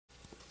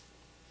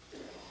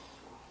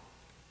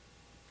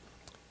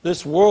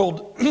This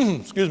world,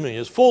 excuse me,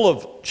 is full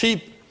of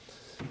cheap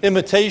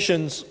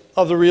imitations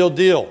of the real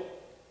deal.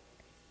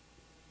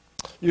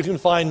 You can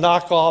find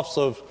knockoffs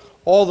of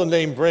all the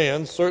name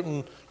brands.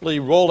 Certainly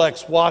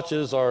Rolex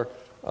watches are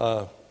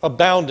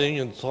abounding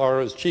as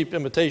far as cheap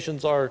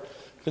imitations are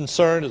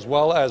concerned, as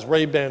well as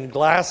Ray-Ban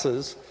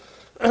glasses.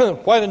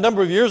 Quite a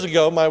number of years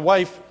ago, my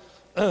wife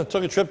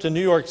took a trip to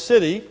New York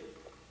City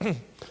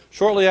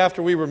shortly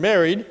after we were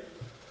married,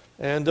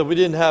 and we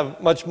didn't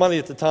have much money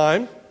at the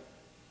time.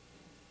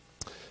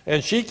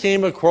 And she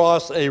came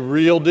across a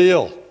real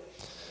deal.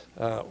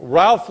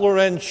 Ralph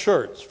Lauren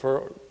shirts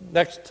for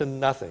next to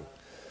nothing.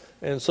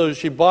 And so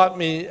she bought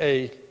me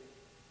a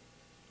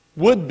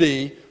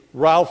would-be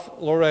Ralph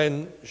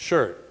Lauren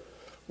shirt.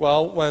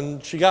 Well,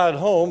 when she got it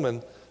home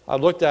and I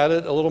looked at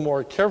it a little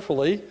more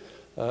carefully,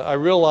 I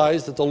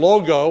realized that the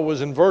logo was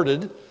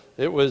inverted.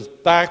 It was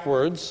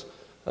backwards.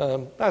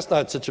 That's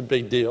not such a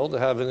big deal to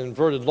have an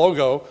inverted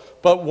logo,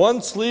 but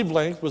one sleeve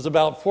length was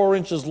about 4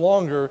 inches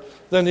longer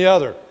than the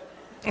other.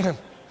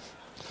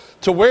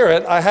 To wear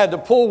it, I had to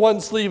pull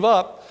one sleeve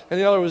up and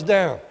the other was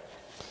down.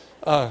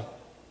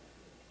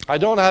 I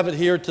don't have it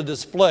here to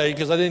display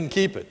because I didn't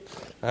keep it.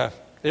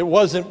 It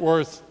wasn't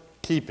worth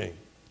keeping.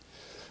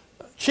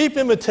 Cheap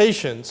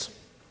imitations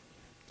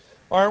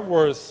aren't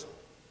worth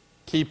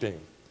keeping.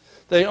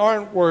 They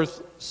aren't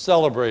worth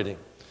celebrating.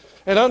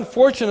 And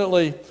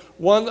unfortunately,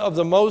 one of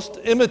the most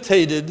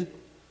imitated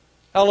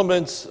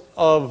elements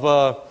of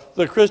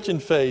the Christian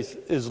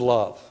faith is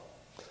love.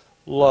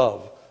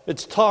 Love.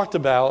 It's talked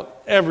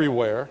about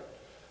everywhere.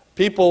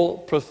 People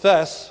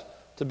profess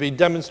to be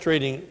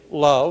demonstrating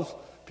love.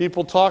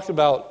 People talk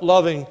about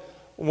loving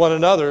one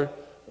another,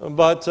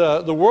 but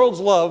the world's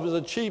love is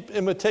a cheap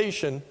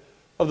imitation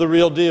of the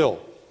real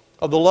deal,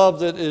 of the love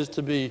that is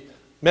to be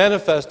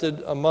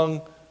manifested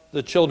among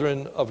the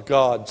children of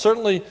God.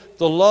 Certainly,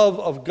 the love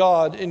of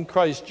God in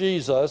Christ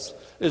Jesus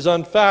is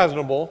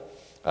unfathomable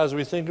as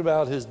we think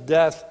about his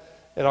death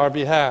in our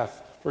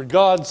behalf. For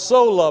God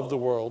so loved the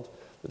world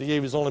that he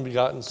gave his only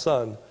begotten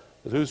Son,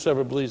 that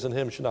whosoever believes in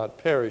him should not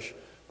perish,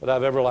 but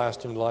have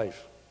everlasting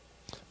life.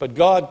 But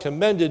God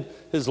commended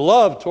his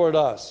love toward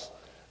us,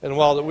 and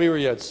while that we were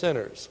yet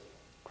sinners,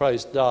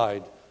 Christ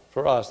died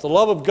for us. The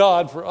love of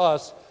God for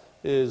us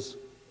is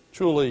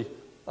truly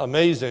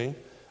amazing,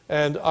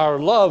 and our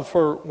love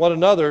for one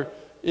another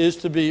is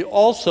to be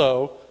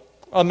also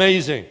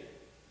amazing.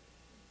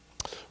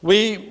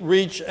 We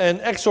reach an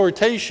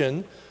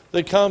exhortation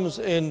that comes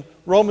in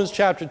Romans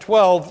chapter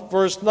 12,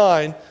 verse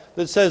 9,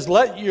 that says,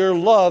 let your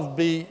love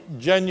be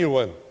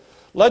genuine.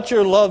 Let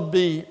your love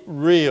be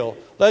real.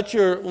 Let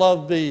your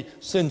love be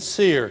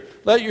sincere.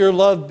 Let your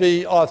love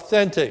be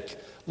authentic.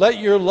 Let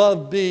your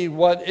love be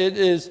what it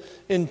is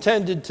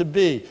intended to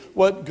be,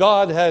 what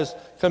God has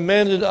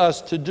commanded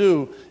us to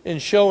do in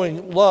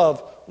showing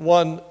love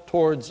one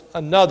towards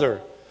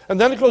another. And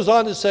then it goes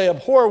on to say,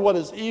 abhor what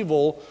is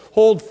evil,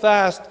 hold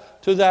fast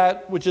to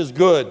that which is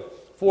good.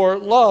 For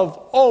love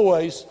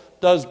always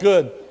does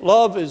good.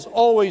 Love is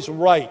always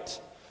right.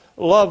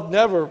 Love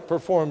never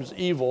performs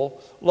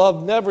evil.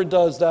 Love never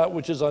does that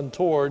which is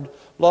untoward.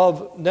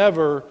 Love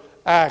never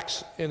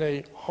acts in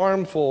a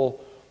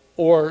harmful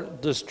or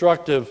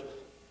destructive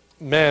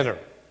manner.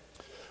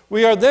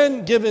 We are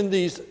then given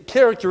these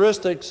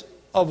characteristics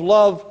of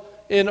love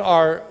in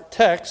our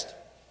text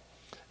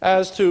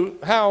as to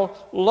how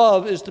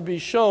love is to be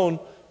shown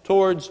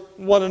towards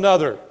one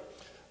another.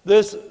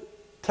 This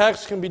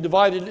text can be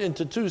divided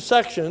into two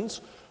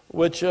sections,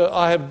 which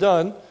I have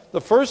done.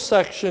 The first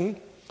section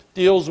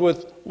deals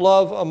with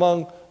love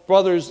among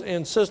brothers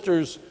and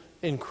sisters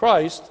in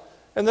Christ.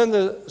 And then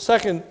the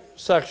second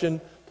section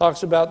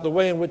talks about the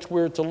way in which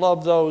we're to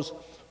love those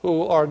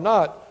who are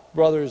not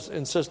brothers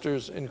and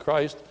sisters in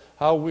Christ,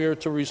 how we're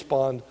to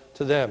respond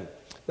to them.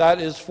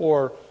 That is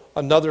for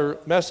another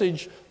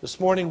message. This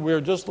morning we're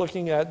just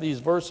looking at these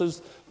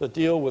verses that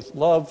deal with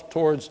love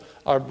towards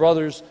our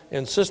brothers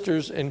and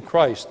sisters in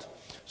Christ.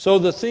 So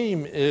the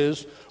theme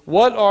is,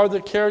 what are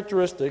the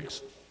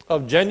characteristics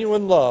of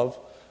genuine love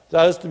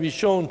that is to be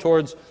shown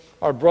towards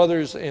our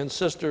brothers and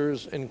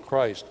sisters in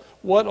Christ?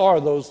 What are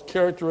those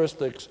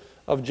characteristics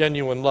of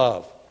genuine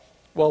love?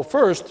 Well,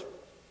 first,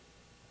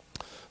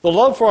 the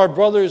love for our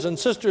brothers and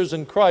sisters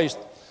in Christ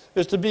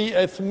is to be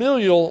a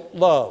familial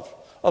love.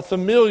 A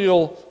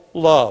familial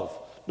love.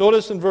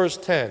 Notice in verse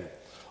 10,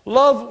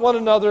 love one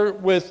another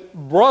with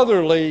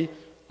brotherly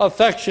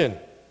affection.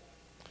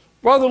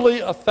 Brotherly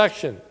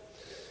affection.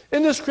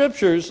 In the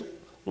Scriptures,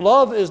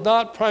 love is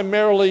not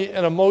primarily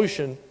an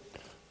emotion,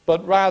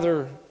 but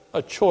rather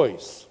a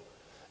choice.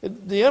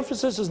 The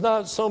emphasis is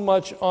not so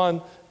much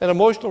on an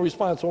emotional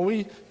response. When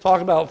we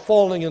talk about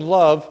falling in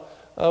love,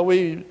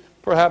 we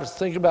perhaps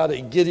think about a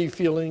giddy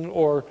feeling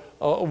or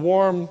a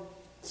warmth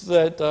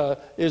that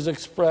is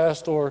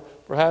expressed, or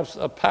perhaps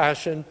a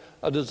passion,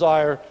 a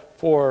desire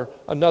for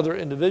another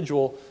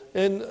individual.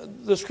 In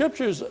the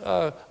Scriptures,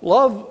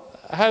 love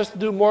has to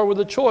do more with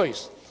a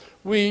choice.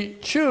 We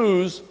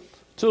choose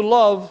to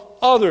love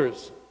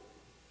others.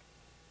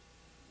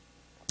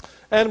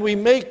 And we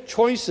make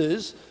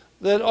choices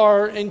that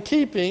are in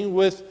keeping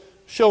with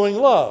showing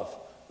love.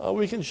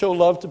 We can show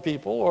love to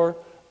people, or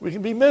we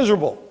can be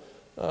miserable.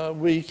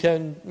 We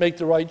can make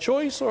the right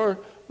choice, or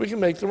we can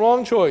make the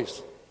wrong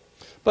choice.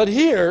 But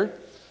here,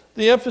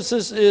 the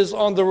emphasis is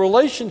on the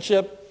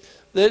relationship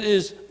that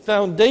is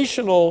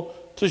foundational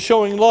to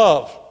showing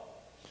love.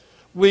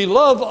 We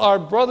love our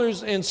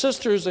brothers and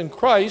sisters in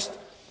Christ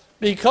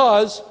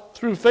because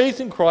through faith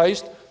in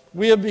Christ,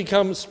 we have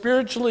become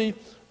spiritually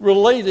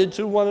related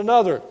to one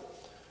another.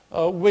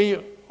 We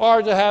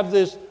are to have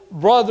this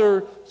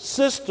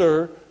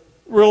brother-sister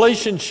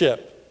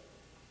relationship.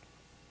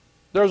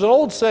 There's an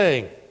old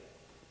saying,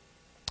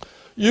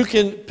 you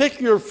can pick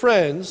your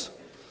friends,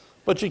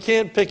 but you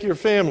can't pick your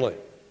family.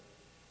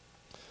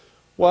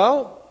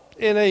 Well,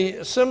 in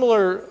a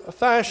similar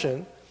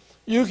fashion,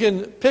 you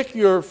can pick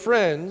your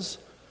friends,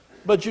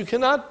 but you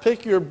cannot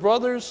pick your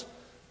brothers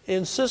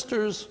and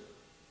sisters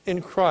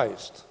in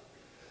Christ.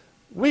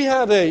 We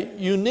have a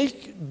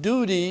unique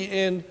duty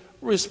and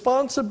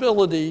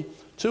responsibility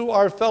to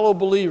our fellow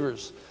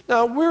believers.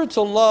 Now, we're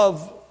to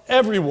love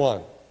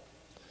everyone,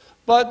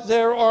 but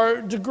there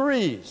are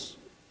degrees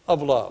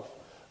of love.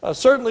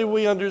 Certainly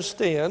we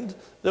understand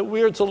that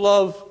we are to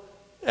love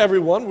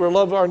everyone. We're to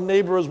love our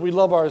neighbor as we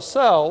love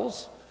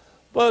ourselves,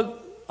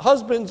 but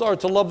husbands are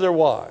to love their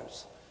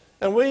wives.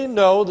 And we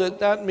know that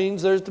that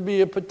means there's to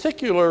be a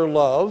particular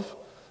love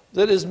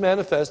that is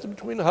manifested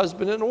between a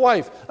husband and a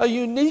wife, a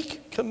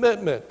unique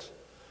commitment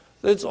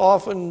that's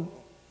often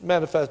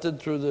manifested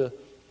through the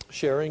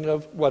sharing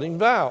of wedding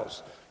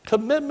vows,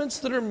 commitments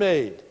that are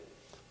made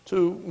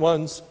to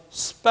one's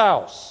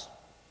spouse.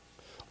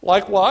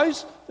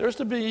 Likewise, there's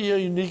to be a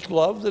unique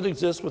love that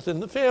exists within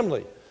the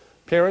family.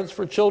 Parents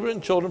for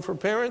children, children for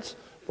parents,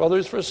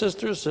 brothers for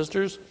sisters,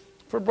 sisters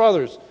for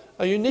brothers.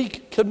 A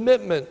unique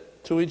commitment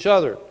to each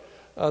other.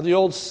 The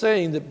old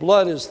saying that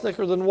blood is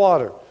thicker than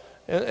water.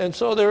 And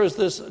so there is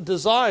this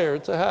desire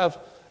to have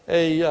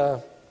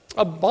a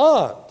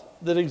bond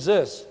that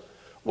exists.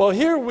 Well,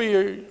 here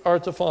we are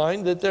to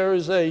find that there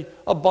is a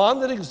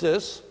bond that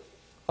exists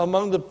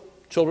among the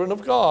children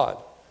of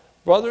God,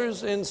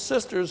 brothers and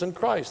sisters in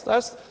Christ.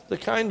 That's the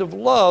kind of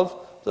love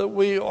that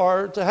we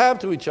are to have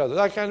to each other,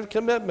 that kind of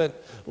commitment.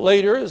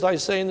 Later, as I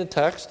say in the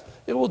text,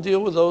 it will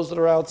deal with those that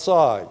are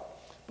outside.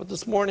 But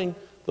this morning,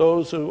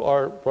 those who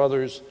are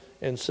brothers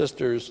and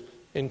sisters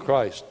in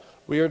Christ.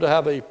 We are to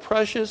have a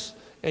precious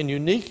and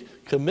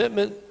unique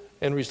commitment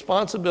and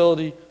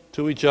responsibility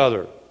to each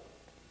other.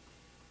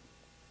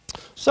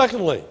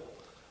 Secondly,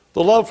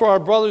 the love for our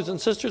brothers and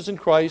sisters in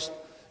Christ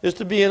is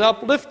to be an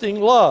uplifting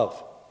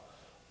love.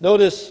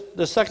 Notice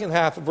the second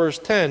half of verse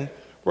 10,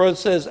 where it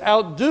says,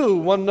 outdo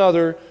one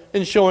another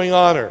in showing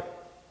honor.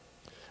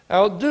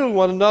 Outdo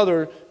one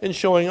another in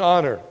showing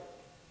honor.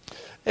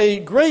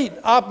 A great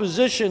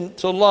opposition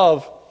to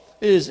love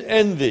is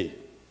envy.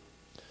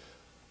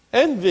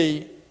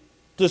 Envy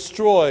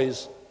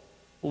destroys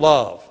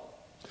love.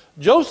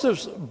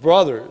 Joseph's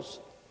brothers,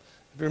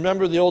 if you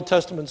remember the Old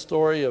Testament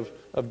story of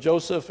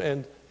Joseph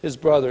and his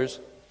brothers,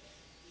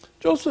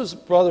 Joseph's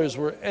brothers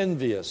were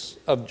envious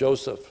of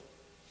Joseph.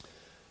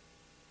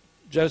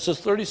 Genesis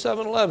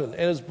 37:11, and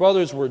his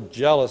brothers were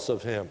jealous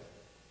of him.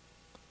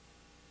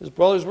 His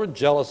brothers were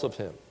jealous of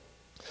him.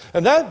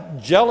 And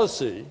that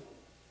jealousy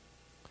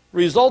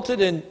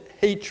resulted in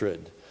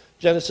hatred.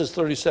 Genesis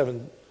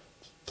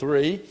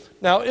 37:3.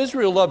 Now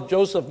Israel loved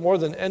Joseph more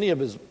than any of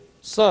his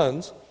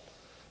sons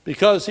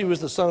because he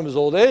was the son of his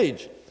old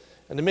age,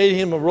 and they made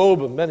him a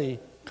robe of many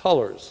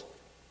colors.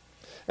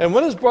 And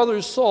when his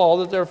brothers saw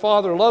that their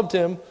father loved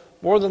him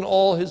more than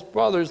all his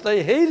brothers,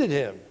 they hated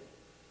him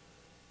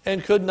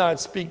and could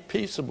not speak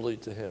peaceably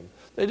to him.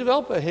 They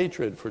developed a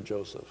hatred for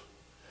Joseph.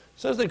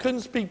 It says they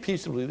couldn't speak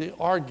peaceably. They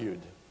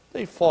argued.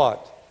 They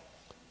fought.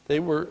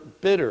 They were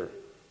bitter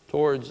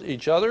towards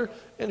each other.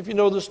 And if you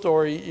know the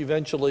story,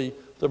 eventually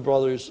the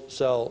brothers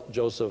sell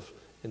Joseph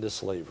into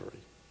slavery.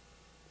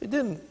 They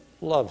didn't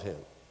love him.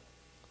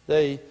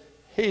 They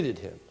hated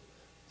him.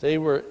 They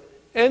were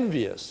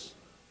envious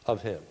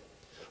of him.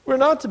 We're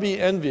not to be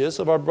envious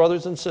of our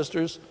brothers and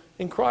sisters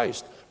in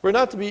Christ. We're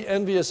not to be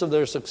envious of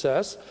their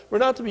success. We're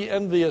not to be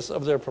envious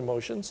of their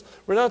promotions.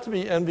 We're not to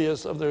be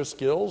envious of their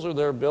skills or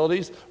their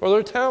abilities or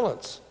their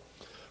talents.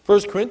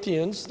 1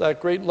 Corinthians, that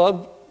great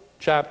love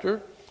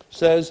chapter,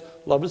 says,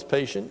 love is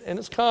patient and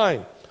is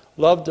kind.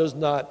 Love does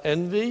not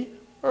envy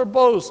or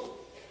boast.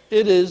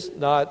 It is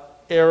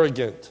not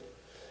arrogant.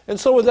 And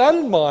so with that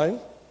in mind,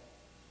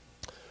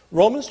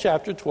 Romans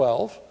chapter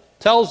 12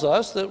 tells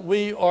us that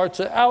we are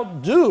to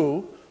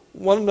outdo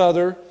one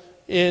another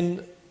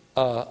in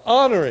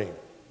honoring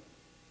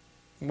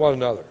one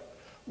another.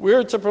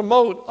 We're to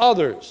promote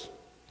others.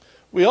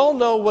 We all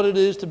know what it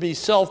is to be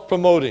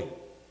self-promoting,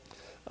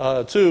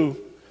 to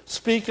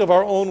speak of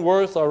our own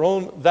worth, our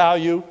own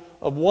value,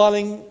 of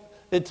wanting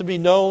it to be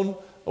known,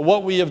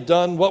 what we have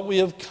done, what we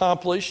have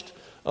accomplished,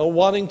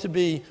 wanting to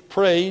be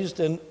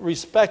praised and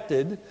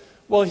respected.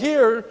 Well,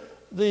 here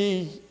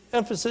the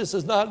emphasis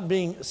is not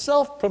being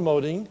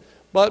self-promoting,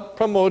 but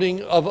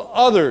promoting of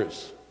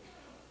others.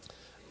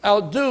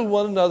 outdo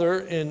one another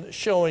in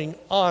showing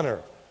honor.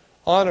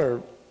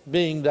 Honor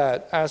being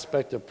that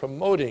aspect of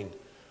promoting,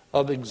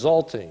 of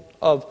exalting,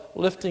 of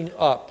lifting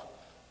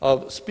up,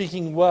 of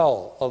speaking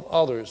well of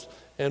others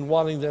and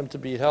wanting them to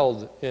be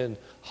held in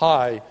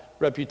high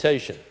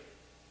reputation.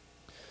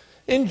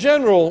 In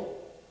general,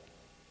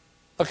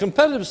 a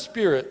competitive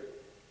spirit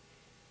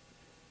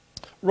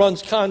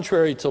runs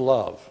contrary to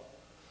love.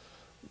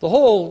 The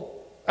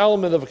whole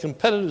element of a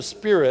competitive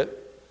spirit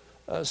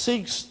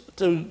seeks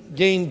to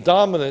gain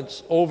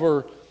dominance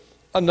over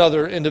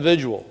another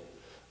individual.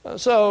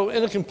 So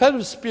in a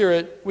competitive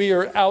spirit, we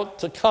are out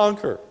to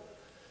conquer,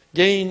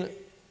 gain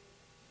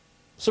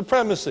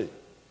supremacy.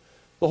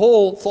 The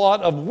whole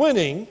thought of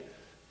winning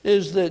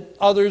is that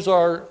others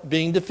are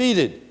being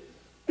defeated.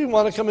 We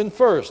want to come in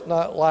first,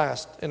 not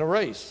last in a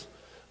race.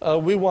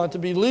 We want to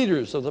be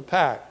leaders of the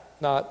pack,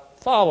 not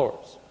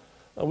followers.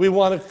 We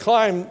want to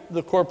climb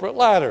the corporate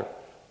ladder.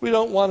 We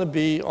don't want to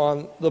be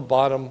on the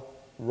bottom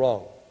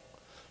rung.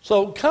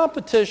 So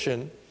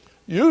competition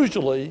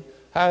usually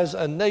has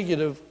a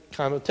negative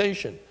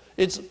connotation.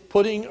 It's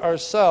putting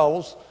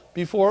ourselves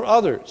before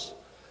others.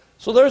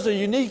 So there's a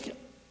unique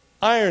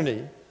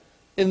irony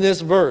in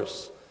this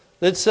verse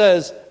that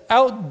says,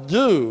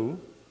 outdo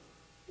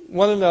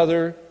one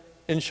another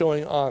in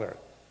showing honor.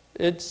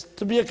 It's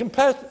to be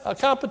a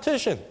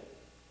competition.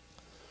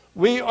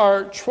 We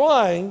are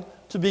trying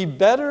to be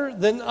better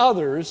than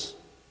others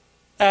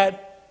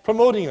at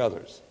promoting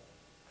others.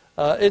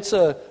 It's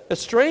a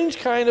strange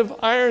kind of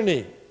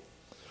irony.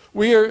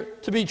 We are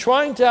to be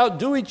trying to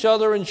outdo each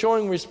other in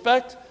showing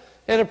respect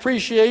and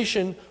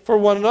appreciation for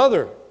one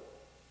another.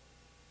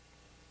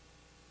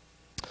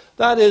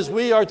 That is,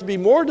 we are to be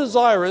more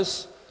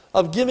desirous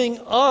of giving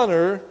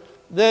honor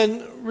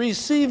than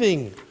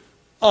receiving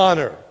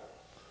honor.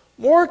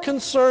 More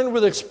concerned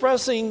with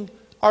expressing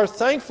our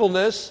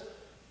thankfulness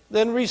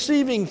than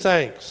receiving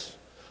thanks.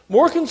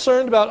 More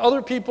concerned about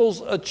other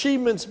people's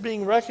achievements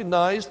being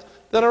recognized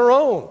than our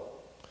own.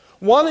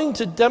 Wanting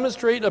to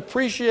demonstrate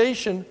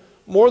appreciation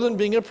more than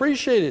being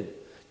appreciated.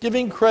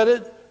 Giving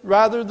credit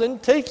rather than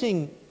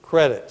taking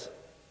credit.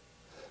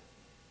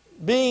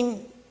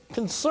 Being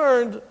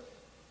concerned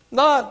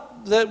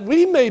not that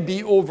we may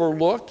be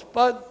overlooked,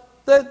 but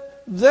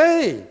that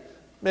they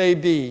may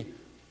be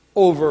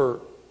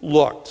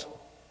overlooked.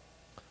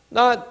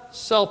 Not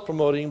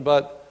self-promoting,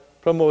 but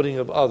promoting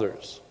of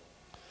others.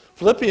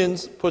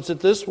 Philippians puts it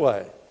this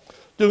way: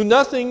 do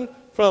nothing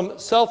from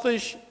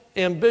selfish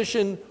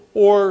ambition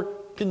or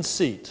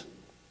conceit,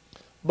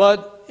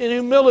 but in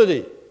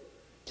humility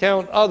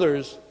count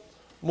others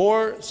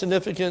more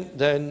significant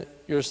than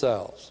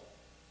yourselves.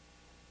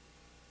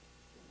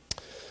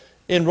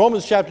 In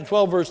Romans chapter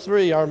 12, verse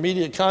 3, our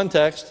immediate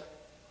context,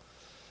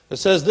 it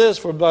says this: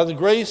 for by the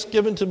grace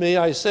given to me,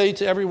 I say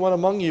to everyone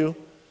among you,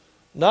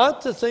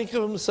 not to think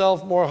of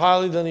himself more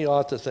highly than he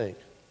ought to think,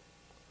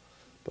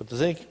 but to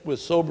think with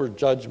sober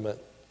judgment,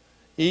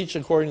 each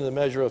according to the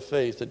measure of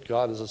faith that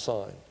God has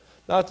assigned.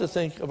 Not to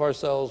think of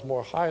ourselves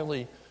more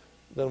highly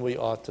than we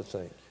ought to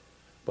think,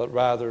 but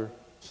rather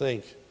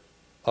think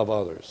of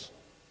others.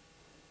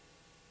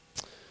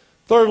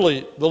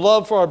 Thirdly, the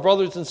love for our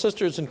brothers and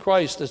sisters in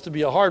Christ is to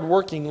be a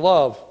hard-working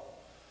love.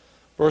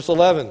 Verse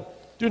 11,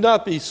 do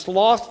not be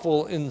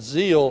slothful in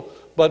zeal,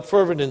 but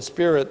fervent in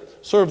spirit.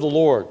 Serve the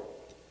Lord.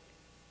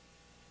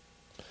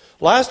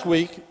 Last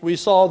week, we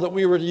saw that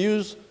we were to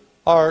use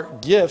our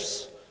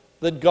gifts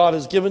that God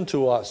has given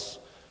to us.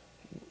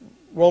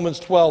 Romans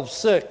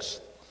 12:6.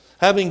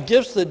 Having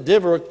gifts that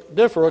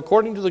differ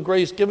according to the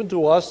grace given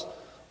to us,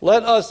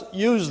 let us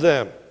use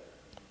them.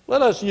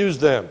 Let us use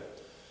them.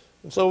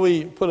 And so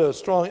we put a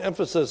strong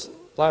emphasis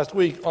last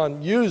week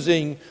on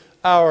using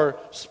our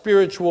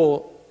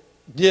spiritual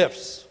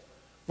gifts.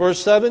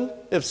 Verse 7,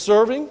 if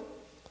service,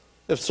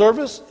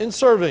 in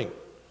serving.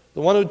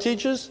 The one who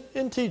teaches,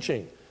 in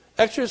teaching.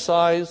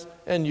 Exercise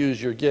and use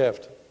your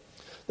gift.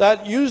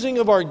 That using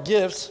of our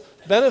gifts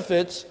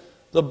benefits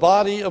the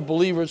body of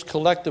believers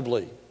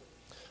collectively.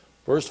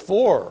 Verse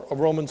 4 of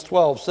Romans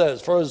 12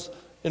 says, for as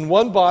in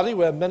one body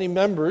we have many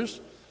members,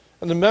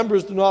 and the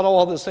members do not all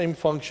have the same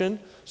function,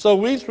 so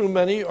we through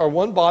many are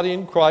one body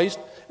in Christ,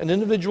 and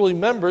individually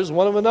members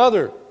one of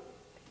another.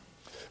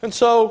 And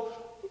so,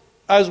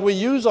 as we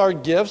use our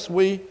gifts,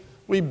 we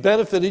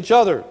benefit each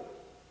other.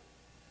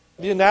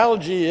 The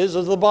analogy is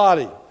of the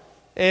body.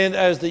 And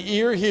as the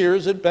ear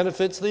hears, it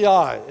benefits the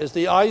eye. As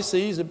the eye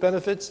sees, it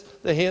benefits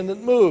the hand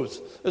that moves.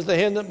 As the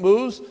hand that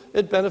moves,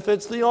 it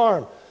benefits the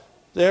arm.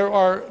 There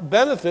are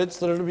benefits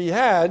that are to be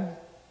had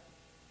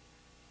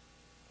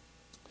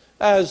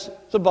as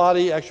the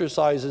body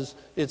exercises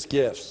its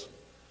gifts.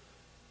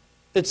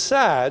 It's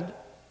sad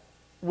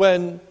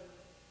when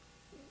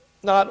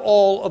not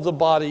all of the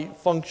body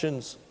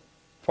functions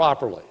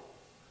properly.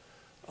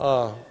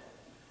 When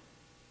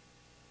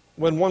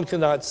one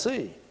cannot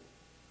see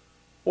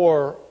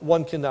or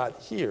one cannot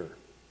hear.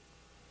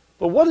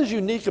 But what is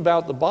unique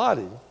about the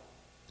body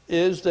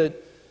is that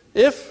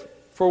if,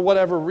 for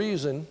whatever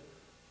reason,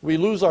 we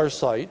lose our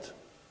sight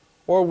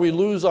or we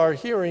lose our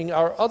hearing,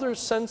 our other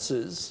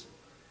senses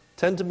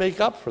tend to make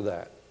up for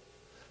that.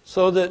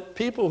 So that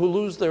people who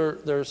lose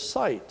their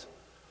sight,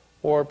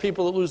 or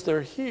people that lose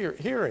their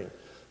hearing,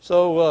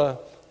 so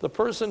the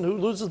person who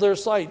loses their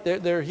sight,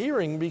 their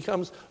hearing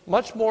becomes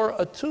much more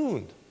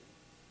attuned.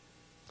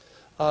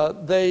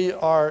 They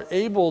are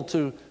able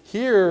to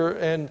hear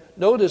and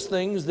notice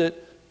things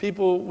that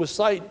people with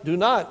sight do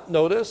not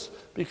notice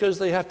because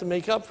they have to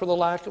make up for the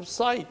lack of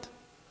sight.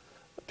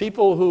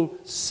 People who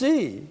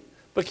see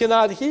but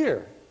cannot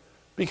hear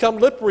become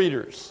lip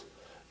readers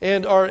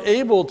and are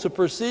able to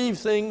perceive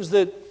things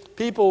that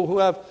people who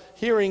have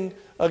hearing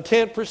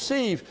can't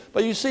perceive.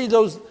 But you see,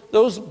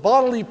 those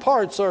bodily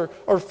parts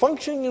are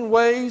functioning in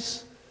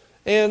ways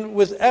and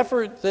with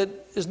effort that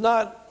is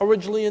not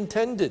originally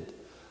intended.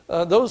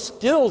 Those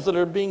skills that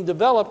are being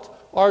developed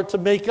are to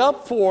make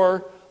up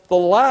for the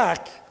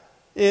lack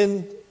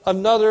in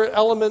another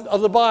element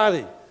of the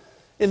body.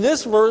 In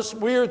this verse,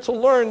 we are to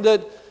learn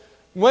that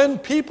when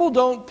people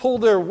don't pull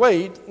their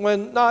weight,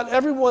 when not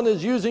everyone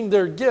is using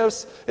their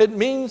gifts, it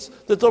means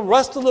that the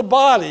rest of the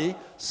body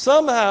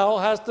somehow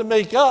has to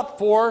make up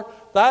for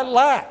that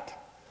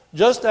lack.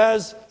 Just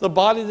as the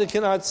body that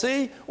cannot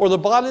see or the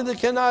body that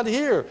cannot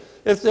hear.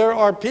 If there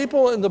are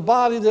people in the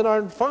body that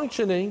aren't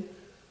functioning,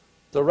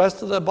 the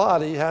rest of the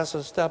body has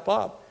to step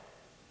up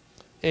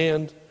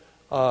and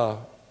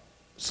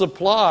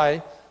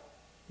supply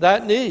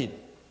that need.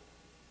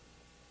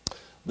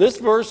 This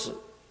verse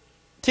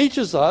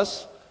teaches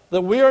us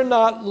that we are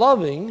not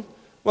loving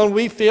when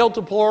we fail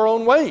to pull our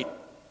own weight.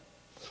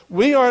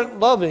 We aren't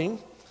loving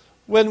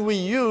when we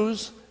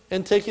use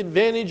and take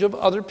advantage of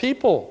other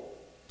people.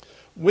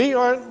 We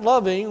aren't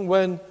loving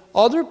when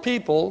other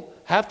people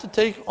have to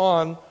take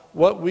on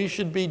what we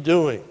should be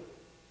doing.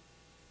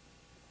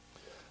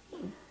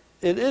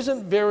 It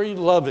isn't very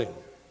loving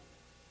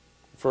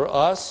for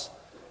us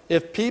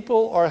if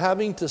people are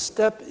having to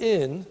step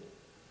in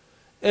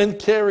and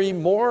carry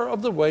more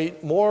of the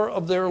weight, more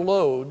of their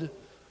load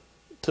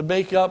to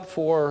make up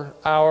for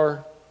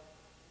our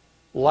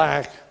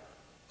lack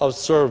of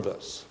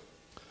service.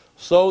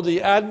 So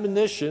the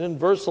admonition in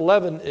verse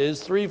 11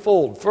 is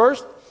threefold.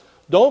 First,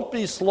 don't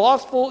be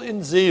slothful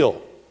in zeal.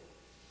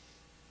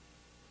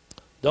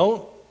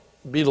 Don't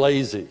be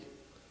lazy.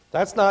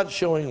 That's not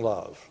showing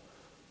love.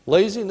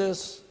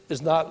 Laziness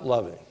is not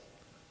loving.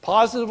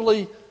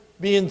 Positively,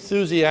 be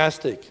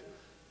enthusiastic.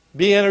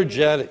 Be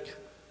energetic.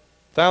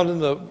 Found in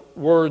the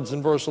words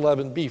in verse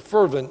 11, be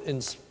fervent in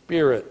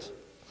spirit.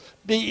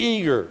 Be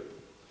eager.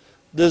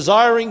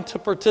 Desiring to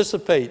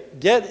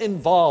participate. Get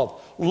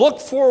involved. Look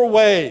for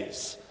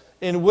ways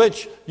in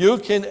which you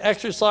can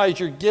exercise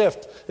your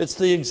gift. It's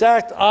the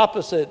exact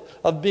opposite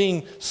of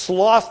being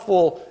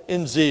slothful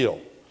in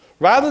zeal.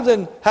 Rather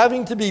than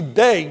having to be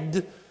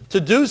begged to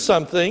do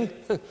something,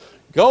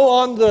 go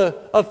on the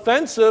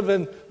offensive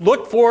and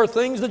look for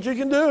things that you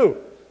can do.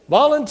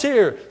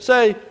 Volunteer.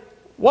 Say,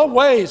 what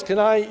ways can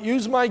I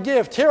use my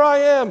gift? Here I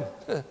am.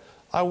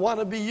 I want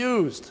to be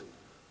used.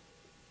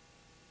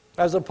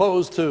 As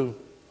opposed to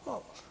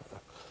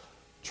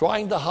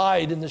trying to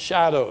hide in the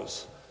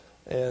shadows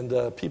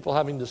and people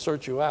having to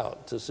search you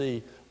out to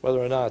see whether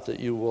or not that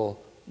you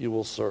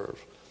will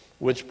serve.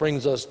 Which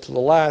brings us to the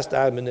last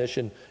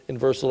admonition in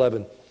verse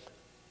 11.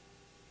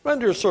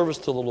 Render service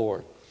to the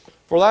Lord.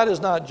 For that is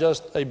not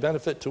just a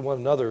benefit to one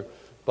another,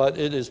 but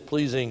it is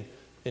pleasing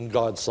in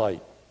God's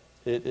sight.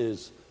 It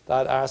is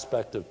that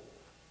aspect of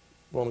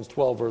Romans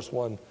 12, verse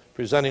 1,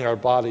 presenting our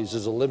bodies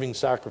as a living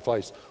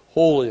sacrifice,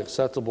 wholly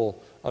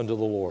acceptable unto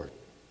the Lord.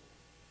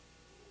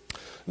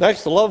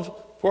 Next, the love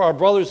for our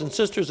brothers and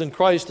sisters in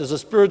Christ is a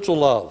spiritual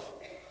love.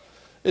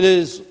 It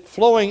is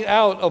flowing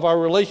out of our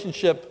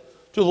relationship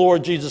to the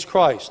Lord Jesus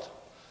Christ.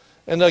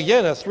 And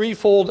again, a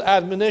threefold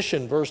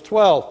admonition. Verse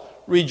 12,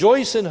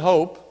 rejoice in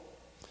hope,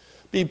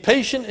 be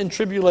patient in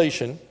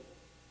tribulation,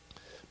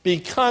 be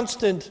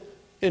constant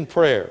in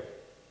prayer.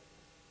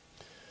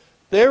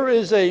 There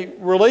is a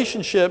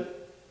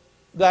relationship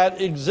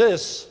that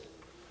exists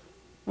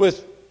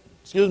with,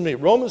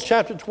 Romans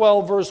chapter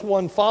 12, verse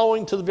 1,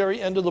 following to the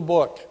very end of the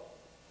book.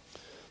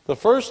 The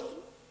first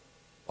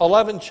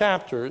 11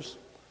 chapters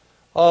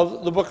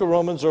of the book of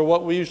Romans are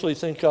what we usually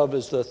think of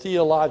as the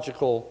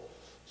theological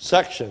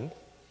section.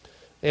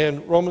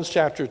 And Romans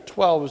chapter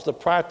 12 is the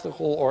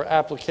practical or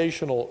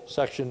applicational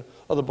section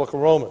of the book of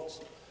Romans.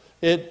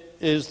 It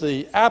is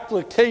the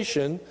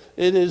application,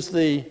 it is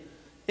the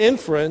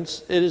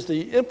inference, it is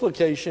the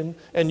implication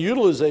and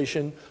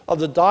utilization of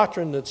the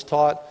doctrine that's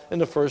taught in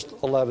the first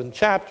 11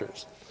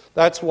 chapters.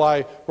 That's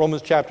why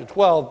Romans chapter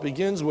 12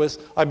 begins with,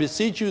 I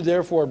beseech you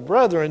therefore,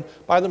 brethren,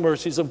 by the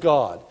mercies of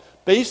God.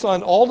 Based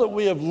on all that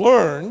we have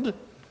learned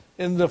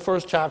in the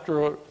first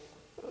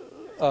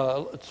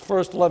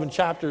 11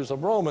 chapters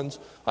of Romans,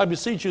 I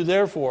beseech you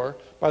therefore,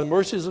 by the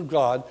mercies of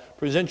God,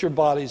 present your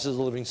bodies as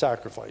a living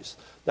sacrifice.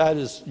 That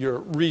is your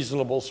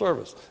reasonable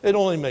service. It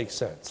only makes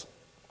sense.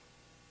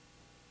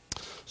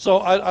 So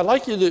I'd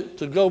like you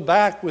to go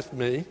back with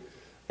me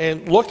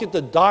and look at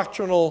the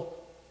doctrinal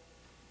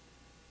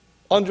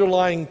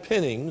underlying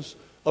pinnings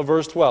of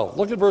verse 12.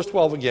 Look at verse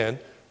 12 again.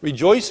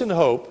 Rejoice in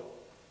hope.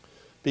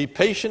 Be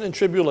patient in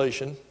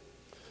tribulation.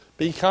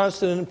 Be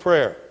constant in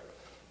prayer.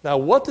 Now,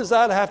 what does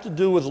that have to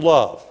do with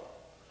love?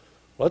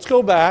 Let's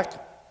go back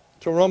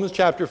to Romans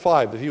chapter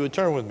 5, if you would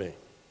turn with me.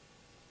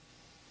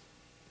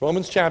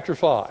 Romans chapter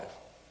 5.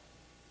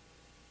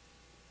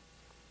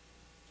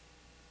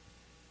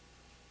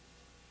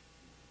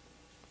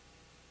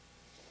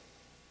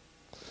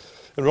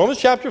 In Romans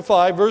chapter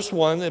 5, verse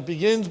 1, it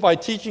begins by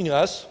teaching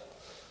us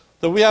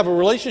that we have a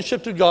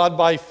relationship to God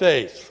by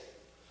faith.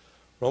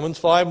 Romans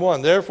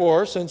 5:1,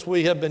 therefore, since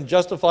we have been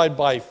justified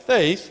by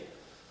faith,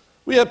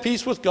 we have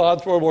peace with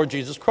God through our Lord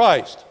Jesus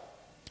Christ.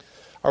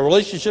 Our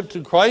relationship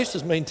to Christ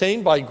is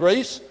maintained by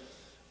grace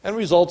and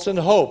results in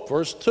hope.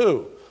 Verse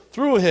 2,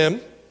 through him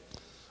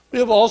we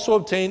have also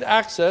obtained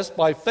access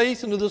by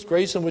faith into this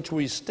grace in which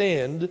we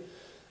stand,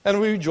 and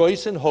we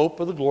rejoice in hope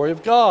of the glory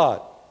of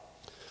God.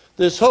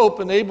 This hope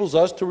enables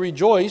us to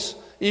rejoice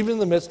even in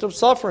the midst of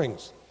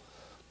sufferings.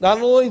 Not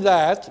only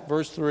that,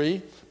 verse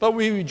 3, but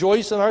we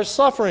rejoice in our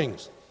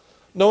sufferings,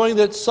 knowing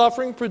that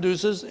suffering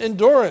produces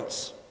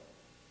endurance.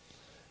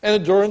 And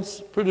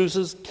endurance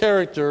produces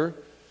character,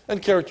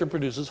 and character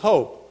produces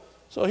hope.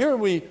 So here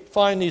we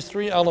find these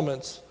three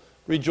elements: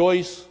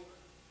 rejoice,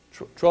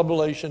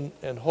 tribulation,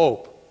 and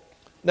hope.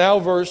 Now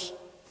verse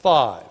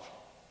 5.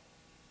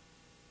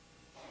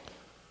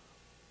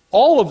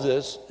 All of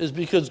this is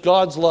because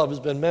God's love has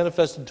been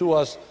manifested to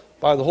us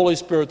by the Holy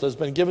Spirit that has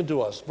been given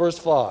to us. Verse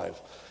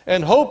 5.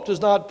 And hope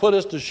does not put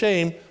us to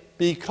shame,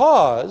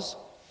 because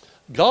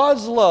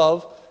God's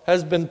love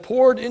has been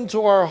poured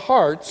into our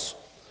hearts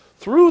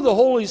through the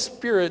Holy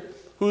Spirit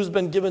who has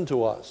been given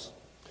to us.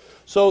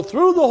 So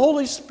through the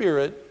Holy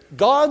Spirit,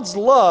 God's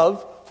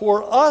love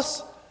for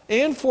us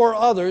and for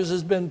others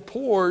has been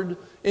poured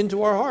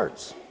into our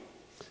hearts.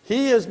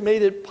 He has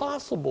made it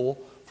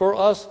possible for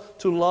us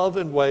to love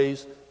in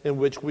ways in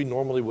which we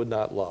normally would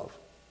not love.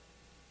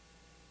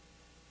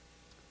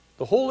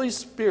 The Holy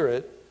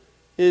Spirit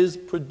is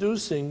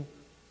producing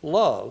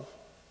love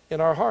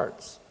in our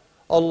hearts.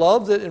 A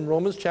love that in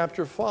Romans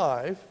chapter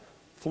 5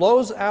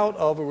 flows out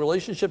of a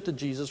relationship to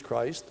Jesus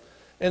Christ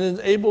and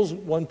enables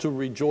one to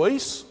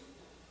rejoice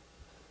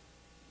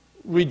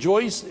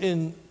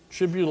in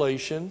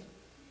tribulation,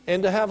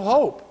 and to have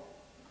hope.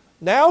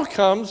 Now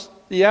comes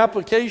the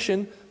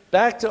application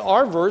back to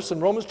our verse in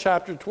Romans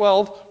chapter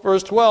 12,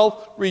 verse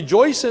 12,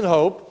 rejoice in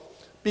hope,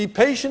 be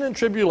patient in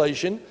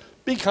tribulation,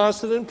 be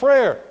constant in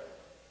prayer.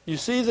 You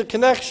see the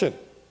connection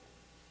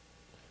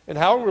and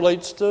how it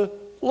relates to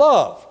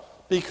love.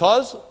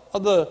 Because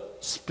of the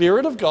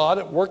Spirit of God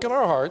at work in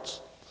our hearts,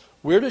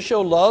 we're to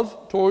show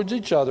love towards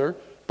each other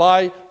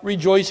by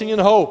rejoicing in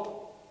hope.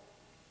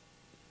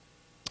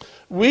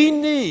 We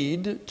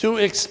need to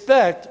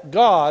expect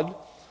God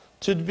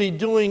to be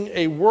doing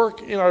a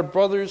work in our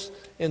brothers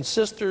and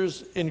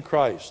sisters in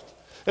Christ.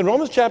 In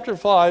Romans chapter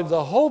 5,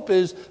 the hope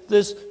is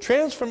this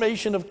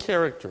transformation of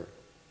character.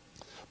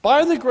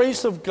 By the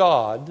grace of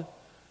God,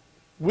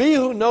 we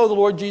who know the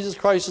Lord Jesus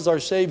Christ as our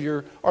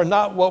Savior are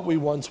not what we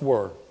once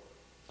were.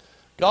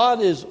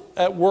 God is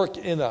at work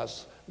in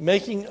us,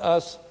 making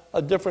us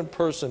a different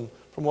person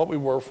from what we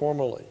were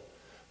formerly.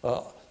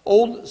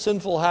 Old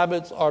sinful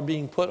habits are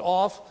being put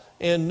off,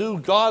 and new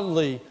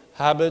godly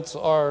habits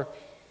are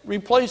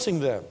replacing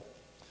them.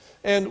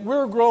 And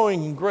we're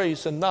growing in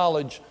grace and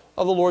knowledge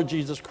of the Lord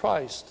Jesus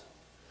Christ.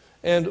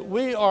 And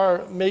we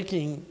are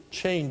making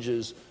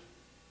changes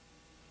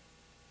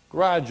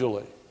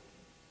gradually.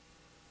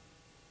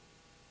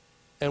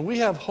 And we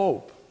have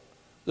hope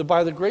that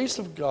by the grace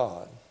of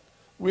God,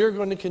 we are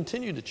going to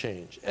continue to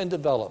change and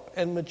develop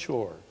and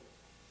mature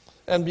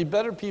and be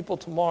better people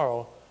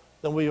tomorrow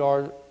than we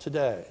are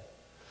today.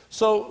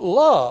 So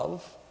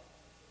love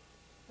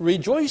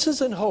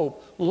rejoices in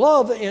hope.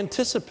 Love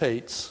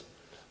anticipates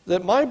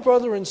that my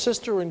brother and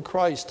sister in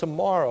Christ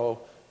tomorrow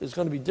is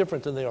going to be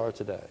different than they are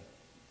today.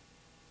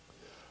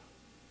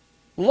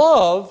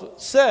 Love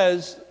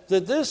says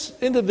that this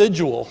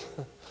individual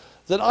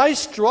that I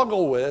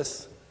struggle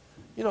with,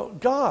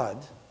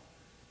 God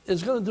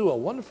is going to do a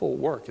wonderful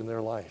work in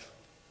their life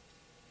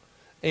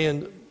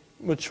and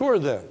mature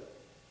them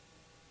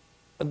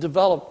and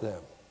develop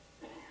them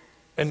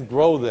and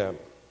grow them.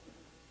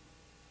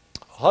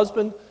 A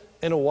husband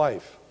and a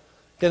wife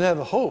can have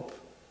hope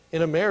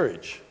in a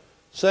marriage,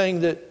 saying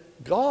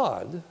that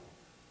God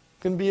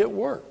can be at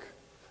work.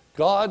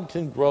 God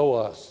can grow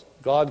us.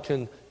 God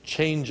can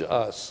change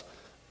us.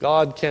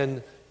 God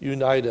can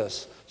unite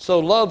us. So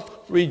love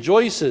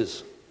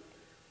rejoices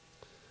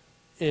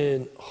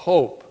in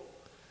hope,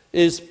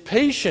 is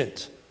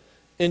patient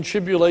in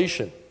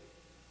tribulation.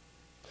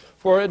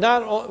 For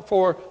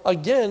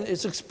again,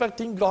 it's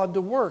expecting God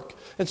to work.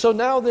 And so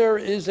now there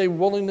is a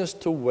willingness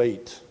to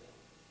wait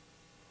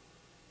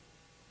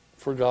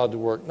for God to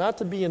work, not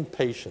to be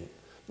impatient,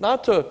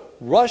 not to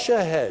rush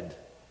ahead,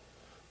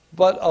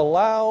 but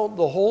allow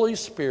the Holy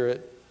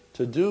Spirit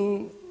to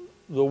do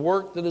the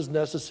work that is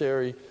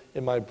necessary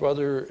in my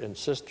brother and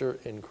sister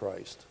in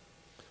Christ.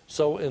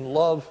 So in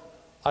love,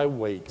 I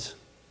wait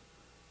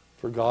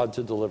for God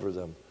to deliver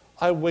them.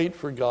 I wait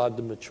for God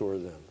to mature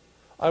them.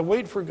 I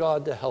wait for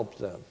God to help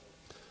them.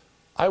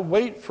 I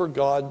wait for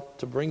God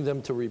to bring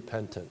them to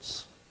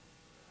repentance.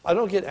 I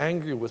don't get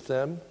angry with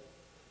them.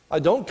 I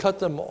don't cut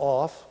them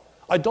off.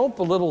 I don't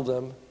belittle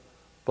them,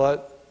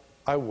 but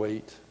I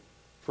wait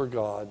for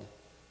God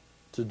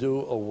to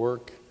do a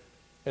work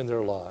in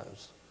their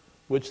lives,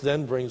 which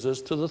then brings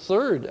us to the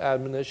third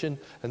admonition,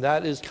 and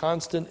that is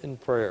constant in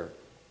prayer.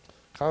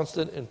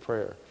 Constant in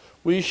prayer.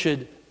 We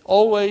should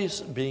always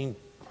be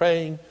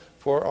praying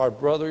for our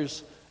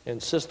brothers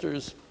and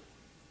sisters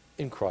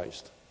in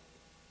Christ.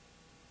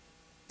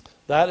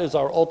 That is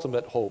our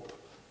ultimate hope.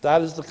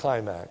 That is the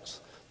climax.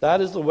 That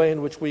is the way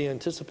in which we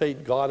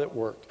anticipate God at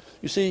work.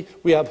 You see,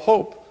 we have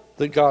hope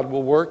that God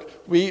will work.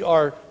 We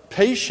are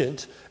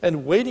patient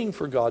and waiting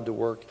for God to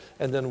work,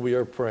 and then we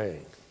are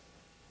praying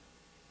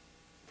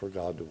for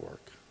God to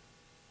work.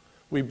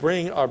 We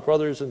bring our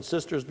brothers and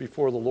sisters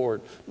before the Lord,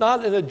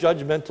 not in a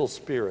judgmental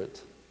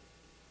spirit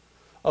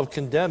of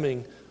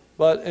condemning,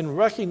 but in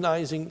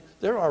recognizing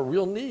there are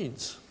real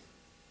needs.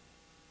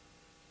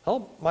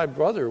 Help my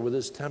brother with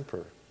his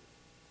temper.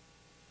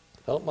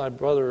 Help my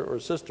brother or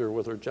sister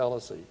with their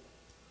jealousy.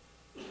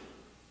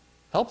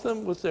 Help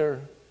them with their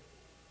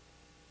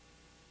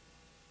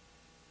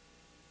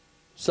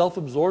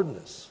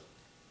self-absorbedness.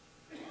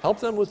 Help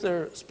them with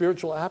their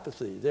spiritual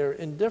apathy, their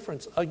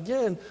indifference.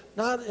 Again,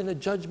 not in a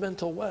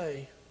judgmental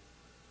way,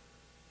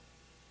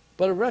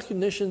 but a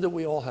recognition that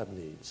we all have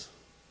needs.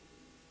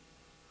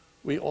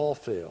 We all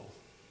fail.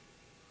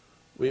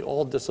 We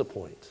all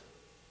disappoint.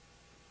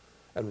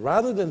 And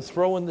rather than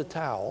throw in the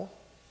towel,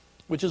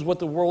 which is what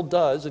the world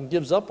does and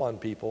gives up on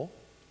people,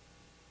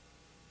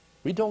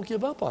 we don't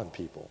give up on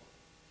people.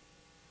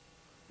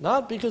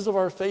 Not because of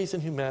our faith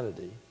in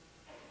humanity,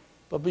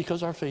 but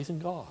because our faith in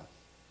God.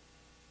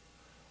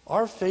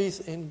 Our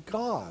faith in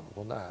God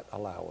will not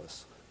allow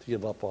us to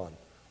give up on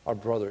our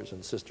brothers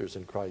and sisters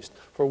in Christ.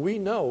 For we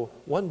know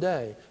one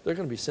day they're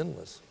going to be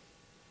sinless.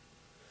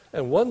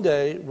 And one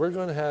day we're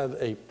going to have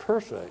a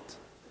perfect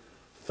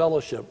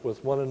fellowship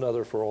with one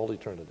another for all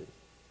eternity.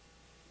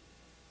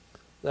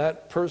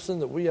 That person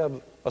that we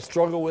have a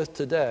struggle with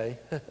today,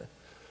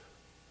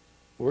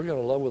 we're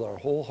going to love with our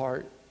whole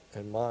heart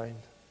and mind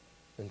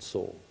and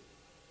soul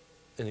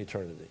in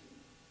eternity.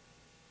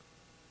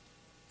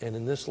 And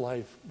in this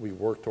life, we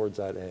work towards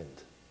that end.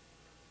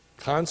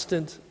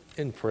 Constant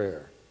in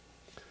prayer.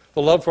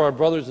 The love for our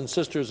brothers and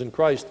sisters in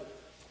Christ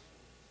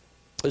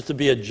is to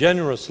be a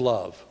generous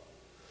love.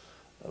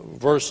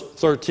 Verse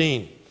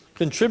 13,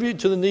 contribute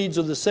to the needs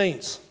of the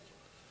saints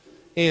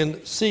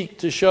and seek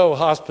to show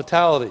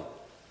hospitality.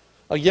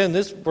 Again,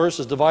 this verse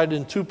is divided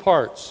in two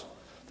parts.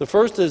 The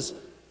first is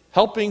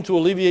helping to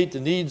alleviate the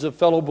needs of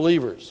fellow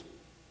believers.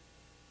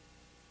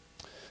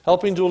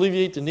 Helping to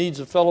alleviate the needs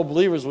of fellow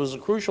believers was a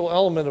crucial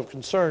element of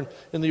concern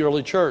in the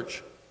early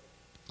church.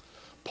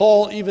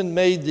 Paul even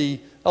made the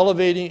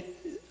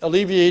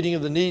alleviating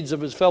of the needs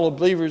of his fellow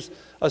believers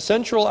a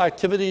central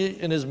activity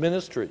in his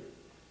ministry.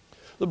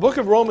 The book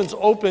of Romans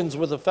opens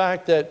with the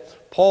fact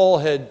that Paul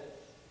had,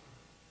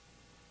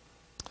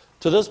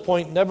 to this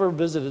point, never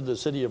visited the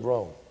city of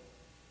Rome.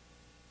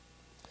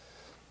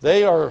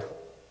 They are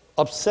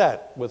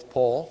upset with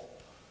Paul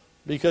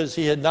because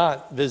he had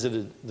not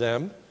visited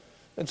them.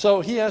 And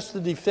so he has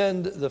to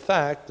defend the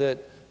fact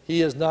that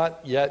he has not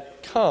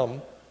yet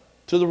come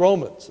to the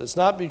Romans. It's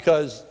not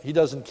because he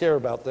doesn't care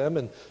about them.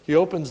 And he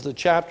opens the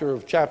chapter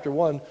of chapter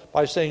 1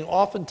 by saying,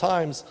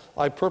 oftentimes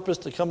I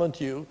purposed to come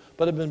unto you,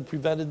 but have been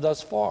prevented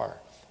thus far.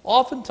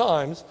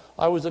 Oftentimes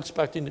I was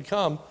expecting to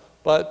come,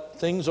 but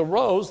things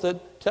arose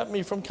that kept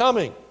me from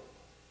coming.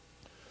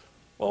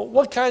 Well,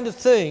 what kind of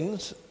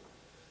things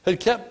had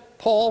kept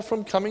Paul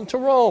from coming to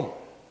Rome?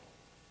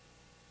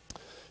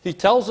 He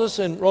tells us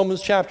in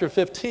Romans chapter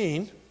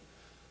 15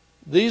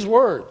 these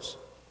words.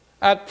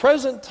 At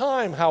present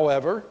time,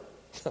 however,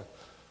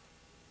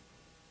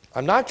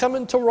 I'm not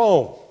coming to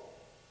Rome.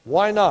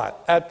 Why not?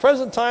 At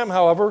present time,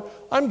 however,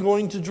 I'm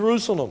going to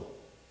Jerusalem,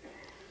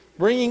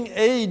 bringing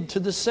aid to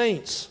the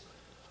saints.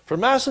 For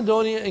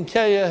Macedonia and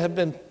Achaia have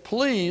been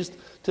pleased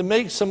to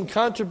make some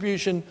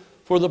contribution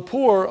for the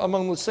poor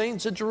among the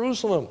saints at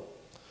Jerusalem.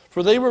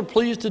 For they were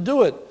pleased to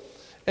do it,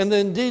 and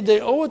indeed they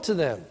owe it to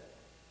them.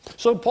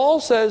 So Paul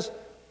says,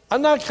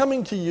 I'm not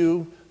coming to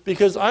you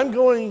because I'm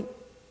going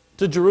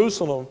to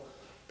Jerusalem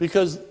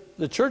because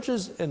the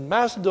churches in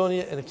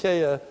Macedonia and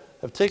Achaia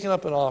have taken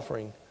up an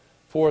offering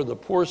for the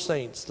poor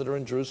saints that are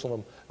in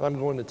Jerusalem, and I'm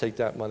going to take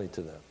that money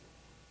to them.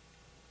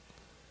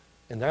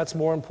 And that's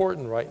more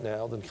important right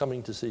now than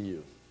coming to see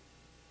you,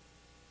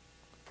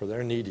 for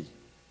they're needy.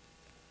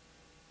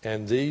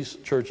 And these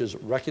churches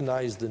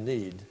recognize the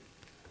need,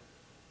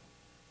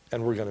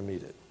 and we're going to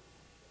meet it.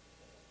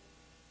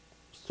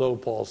 So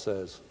Paul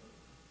says,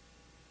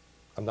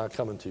 I'm not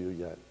coming to you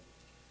yet.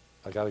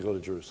 I got to go to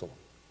Jerusalem.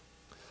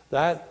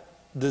 That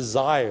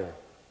desire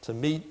to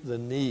meet the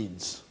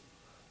needs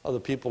of the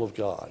people of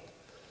God.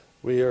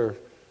 We are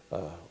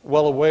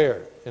well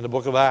aware in the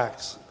book of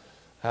Acts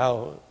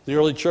how the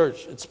early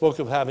church, it spoke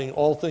of having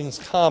all things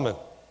common,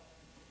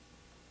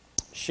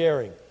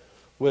 sharing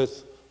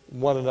with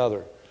one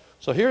another.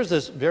 So here's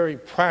this very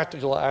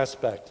practical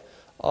aspect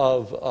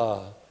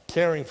of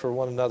caring for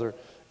one another.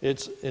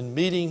 It's in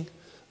meeting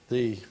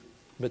the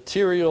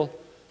material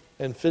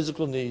and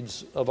physical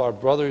needs of our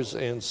brothers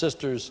and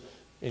sisters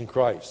in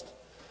Christ.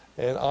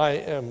 And I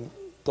am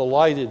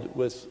delighted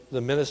with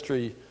the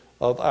ministry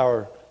of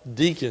our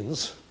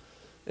deacons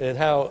and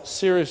how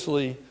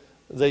seriously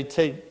they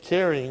take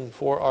caring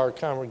for our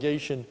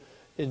congregation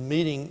in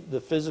meeting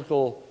the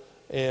physical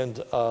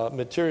and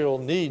material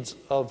needs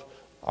of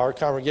our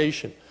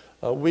congregation.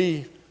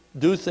 We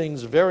do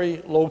things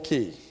very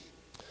low-key.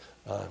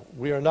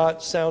 We are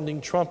not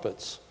sounding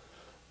trumpets,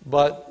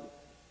 but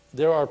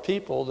there are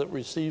people that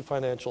receive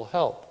financial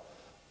help.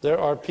 There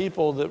are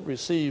people that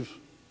receive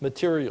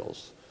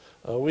materials.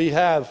 We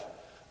have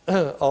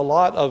a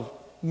lot of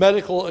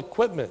medical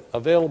equipment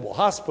available,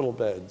 hospital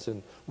beds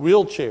and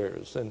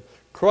wheelchairs and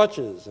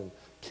crutches and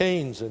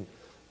canes and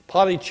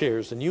potty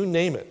chairs and you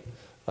name it,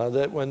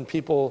 that when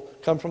people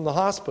come from the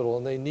hospital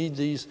and they need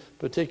these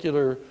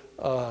particular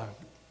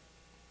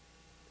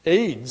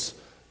aids,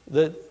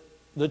 that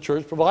the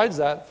church provides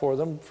that for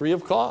them free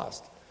of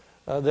cost.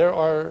 There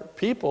are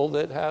people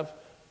that have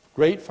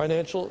great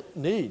financial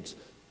needs.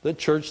 The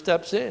church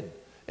steps in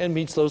and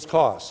meets those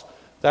costs.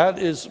 That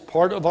is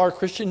part of our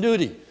Christian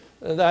duty.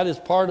 And that is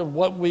part of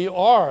what we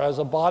are as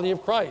a body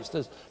of Christ,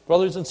 as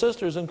brothers and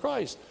sisters in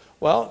Christ.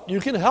 Well,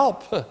 you can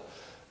help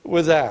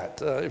with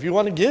that. If you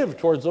want to give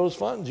towards those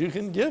funds, you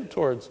can give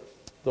towards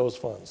those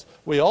funds.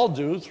 We all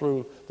do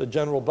through the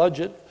general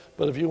budget,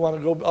 but if you want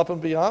to go up and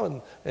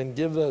beyond and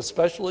give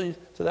especially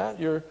to that,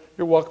 you're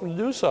welcome to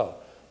do so.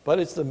 But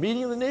it's the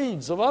meeting the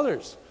needs of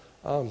others.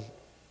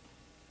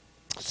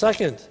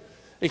 Second,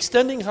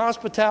 extending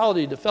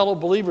hospitality to fellow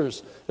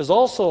believers is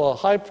also a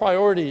high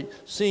priority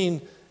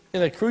seen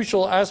in a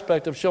crucial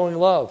aspect of showing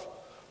love.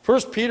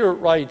 1 Peter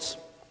writes,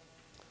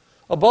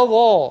 "Above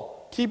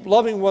all, keep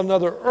loving one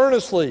another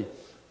earnestly,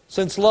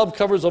 since love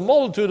covers a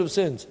multitude of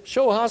sins.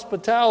 Show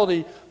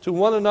hospitality to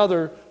one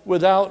another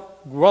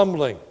without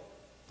grumbling."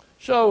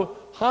 Show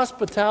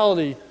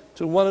hospitality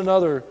to one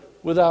another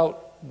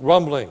without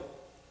grumbling.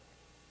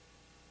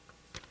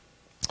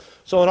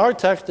 So in our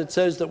text it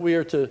says that we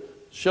are to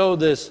show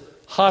this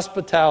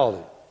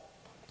hospitality.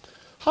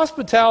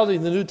 Hospitality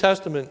in the New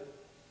Testament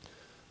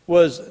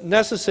was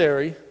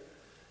necessary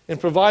in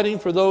providing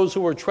for those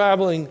who were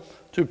traveling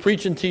to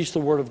preach and teach the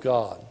Word of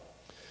God.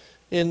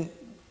 In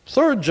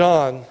 3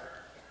 John,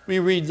 we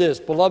read this,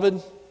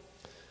 "Beloved,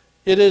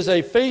 it is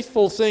a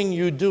faithful thing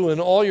you do in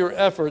all your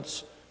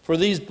efforts for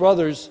these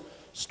brothers,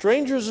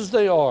 strangers as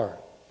they are,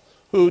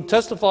 who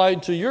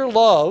testified to your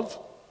love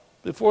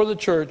before the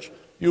church.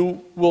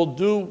 You will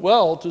do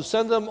well to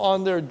send them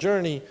on their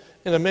journey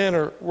in a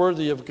manner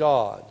worthy of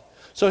God."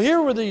 So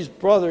here were these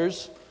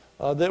brothers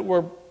that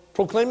were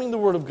proclaiming the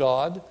Word of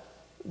God.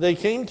 They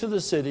came to the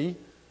city.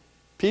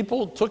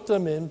 People took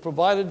them in,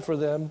 provided for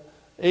them,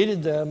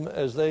 aided them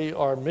as they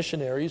are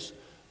missionaries,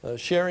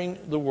 sharing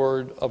the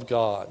Word of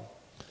God.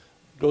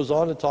 Goes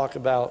on to talk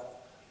about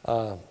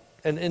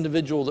an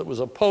individual that was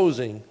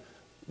opposing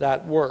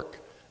that work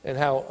and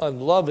how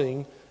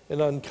unloving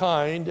and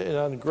unkind and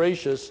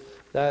ungracious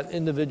that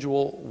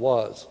individual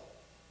was.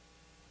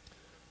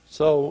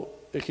 So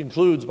it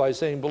concludes by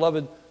saying,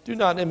 "Beloved, do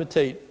not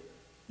imitate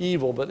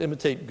evil, but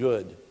imitate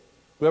good.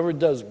 Whoever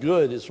does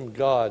good is from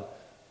God.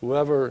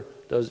 Whoever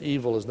does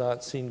evil has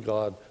not seen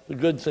God." The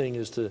good thing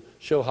is to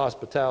show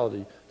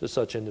hospitality to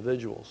such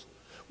individuals.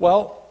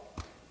 Well,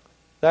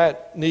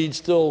 that need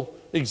still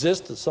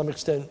exists to some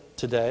extent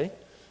today.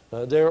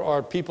 There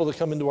are people that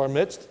come into our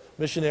midst.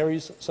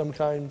 Missionaries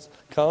sometimes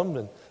come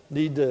and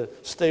need to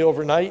stay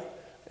overnight.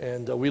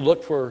 And we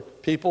look for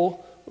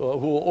people who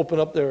will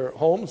open up their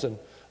homes and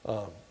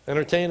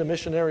entertain a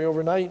missionary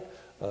overnight.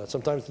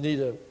 Sometimes they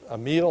need a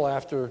meal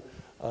after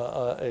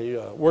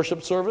a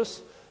worship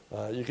service.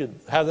 You could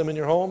have them in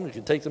your home. You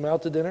could take them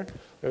out to dinner.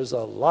 There's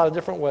a lot of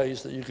different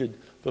ways that you could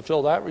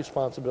fulfill that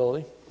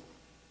responsibility.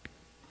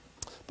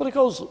 But it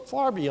goes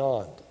far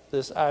beyond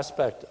this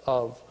aspect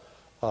of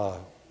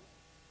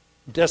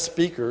guest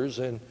speakers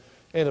and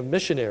of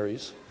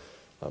missionaries.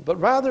 But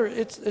rather,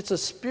 it's a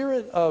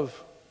spirit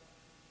of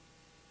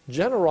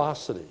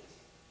generosity,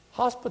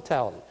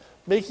 hospitality,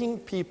 making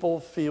people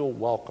feel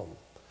welcome,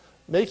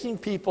 making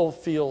people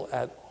feel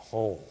at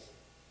home,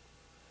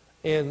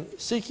 and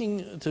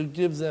seeking to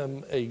give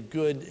them a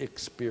good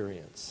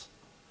experience.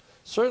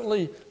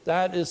 Certainly,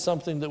 that is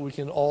something that we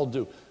can all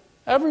do.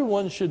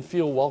 Everyone should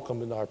feel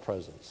welcome in our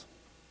presence.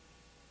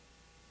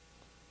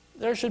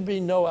 There should be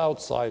no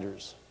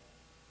outsiders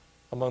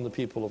among the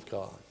people of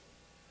God.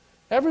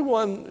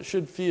 Everyone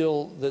should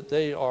feel that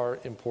they are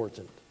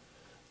important,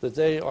 that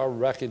they are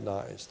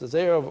recognized, that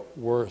they are of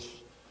worth,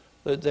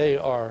 that they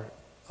are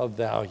of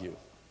value.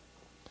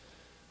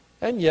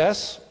 And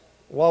yes,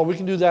 while we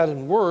can do that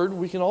in word,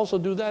 we can also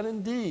do that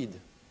in deed.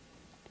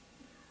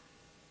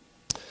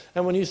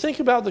 And when you think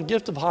about the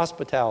gift of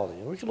hospitality,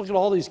 and we can look at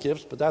all these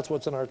gifts, but that's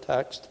what's in our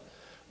text,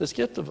 this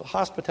gift of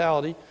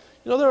hospitality,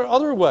 there are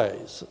other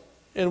ways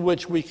in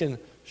which we can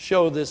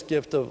show this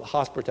gift of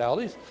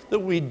hospitality that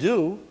we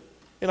do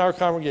in our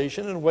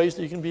congregation in ways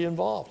that you can be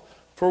involved.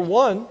 For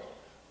one,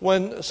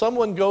 When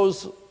someone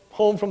goes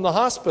home from the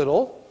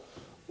hospital,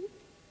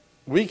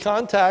 we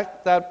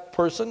contact that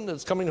person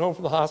that's coming home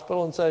from the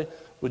hospital and say,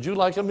 would you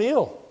like a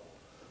meal?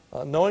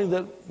 Knowing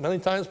that many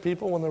times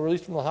people, when they're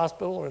released from the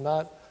hospital, are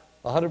not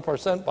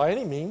 100% by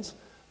any means,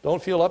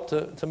 don't feel up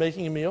to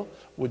making a meal.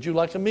 Would you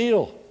like a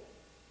meal?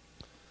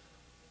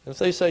 If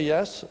they say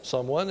yes,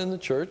 someone in the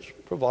church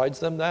provides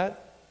them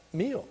that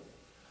meal.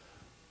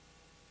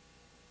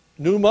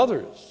 New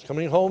mothers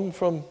coming home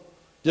from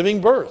giving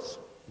birth,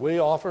 we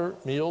offer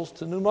meals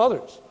to new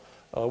mothers.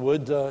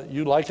 Would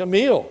you like a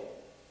meal?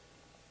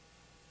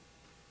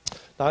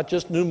 Not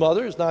just new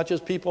mothers, not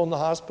just people in the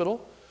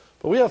hospital,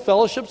 but we have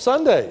fellowship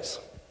Sundays.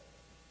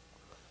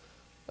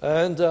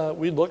 And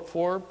we look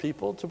for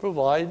people to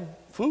provide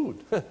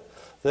food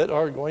that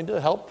are going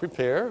to help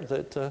prepare,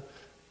 that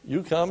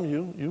you come,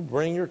 you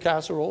bring your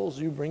casseroles,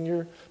 you bring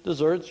your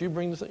desserts, you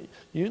bring the thing.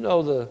 You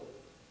know the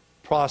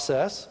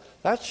process.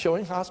 That's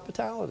showing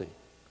hospitality.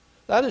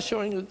 That is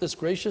showing this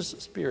gracious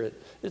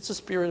spirit. It's a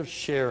spirit of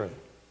sharing.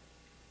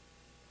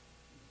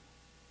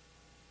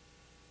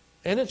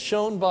 And it's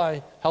shown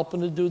by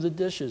helping to do the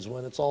dishes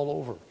when it's all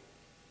over.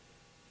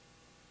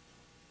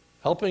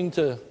 Helping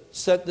to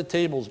set the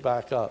tables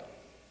back up.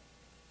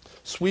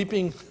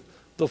 Sweeping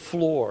the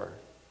floor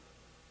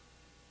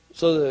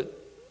so that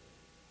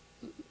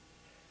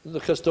the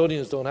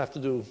custodians don't have to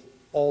do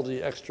all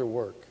the extra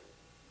work.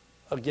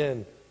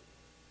 Again,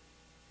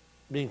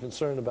 being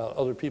concerned about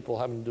other people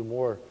having to do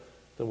more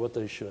than what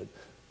they should.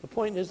 The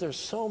point is, there's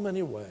so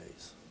many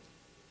ways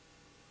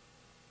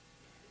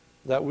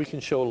that we can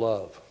show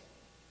love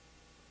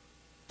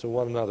to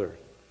one another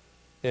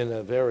in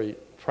a very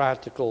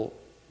practical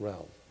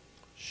realm.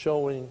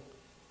 Showing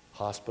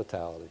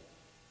hospitality.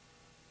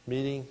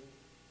 Meeting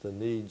the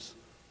needs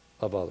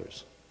of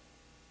others.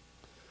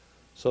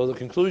 So the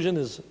conclusion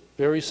is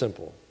very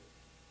simple.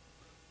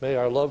 May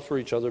our love for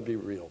each other be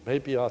real. May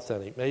it be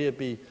authentic. May it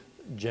be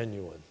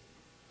genuine.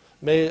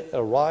 May it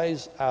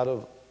arise out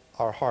of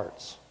our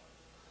hearts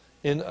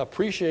in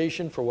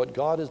appreciation for what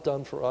God has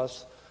done for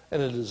us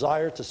and a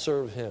desire to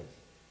serve Him.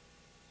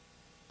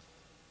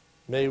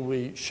 May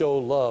we show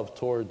love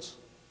towards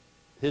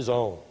His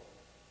own.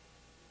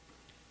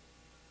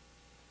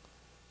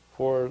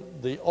 For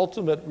the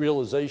ultimate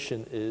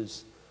realization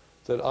is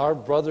that our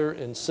brother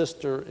and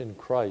sister in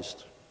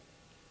Christ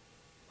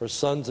are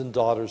sons and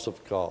daughters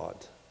of God.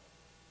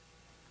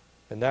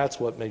 And that's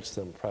what makes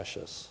them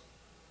precious.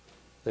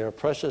 They are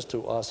precious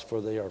to us, for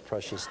they are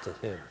precious to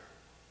Him.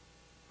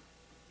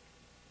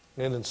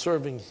 And in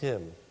serving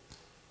Him,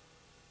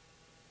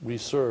 we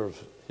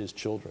serve His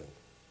children,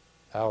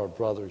 our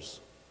brothers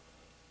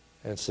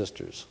and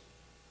sisters.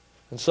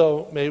 And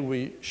so may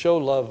we show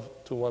love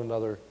to one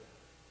another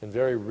in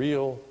very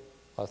real,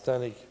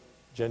 authentic,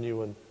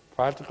 genuine,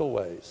 practical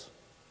ways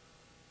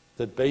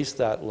that base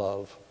that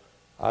love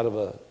out of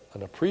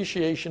an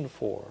appreciation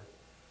for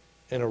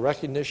and a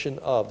recognition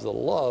of the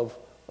love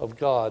of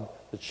God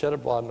that's shed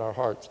abroad in our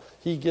hearts.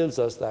 He gives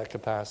us that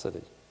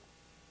capacity.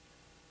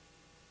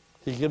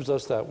 He gives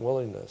us that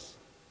willingness.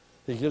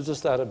 He gives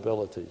us that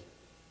ability.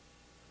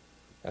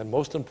 And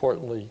most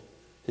importantly,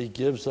 He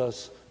gives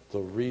us the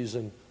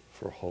reason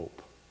for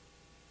hope.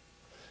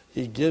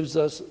 He gives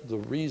us the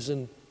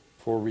reason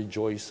for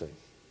rejoicing.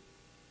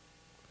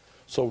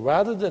 So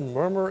rather than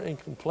murmur and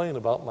complain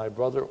about my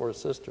brother or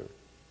sister,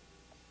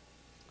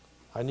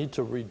 I need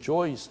to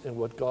rejoice in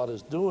what God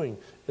is doing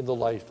in the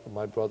life of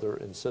my brother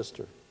and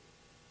sister.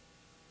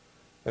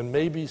 And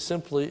maybe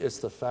simply it's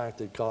the fact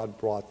that God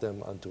brought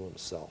them unto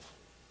Himself.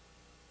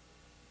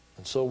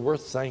 And so we're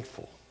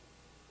thankful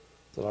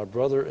that our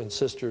brother and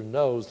sister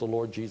knows the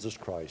Lord Jesus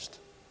Christ,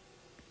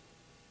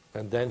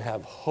 and then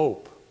have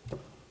hope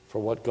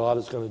for what God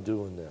is going to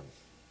do in them.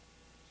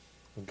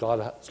 And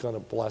God is going to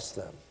bless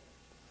them.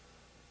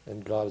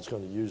 And God is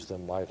going to use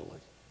them mightily.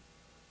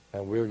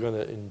 And we're going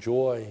to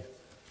enjoy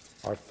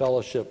our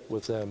fellowship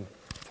with them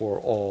for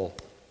all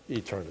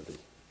eternity.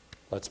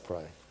 Let's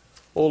pray.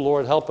 Oh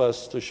Lord, help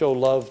us to show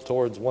love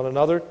towards one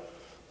another.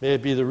 May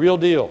it be the real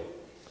deal.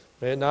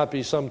 May it not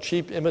be some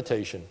cheap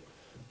imitation.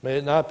 May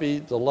it not be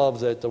the love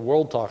that the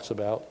world talks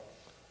about,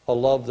 a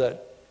love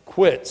that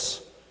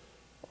quits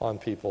on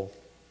people,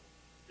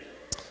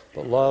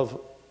 but love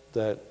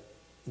that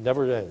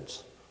never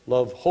ends.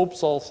 Love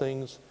hopes all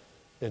things,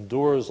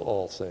 endures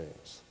all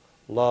things.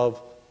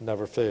 Love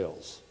never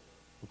fails,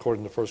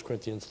 according to 1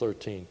 Corinthians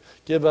 13.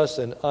 Give us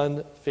an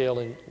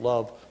unfailing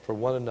love for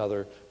one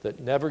another that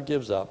never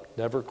gives up,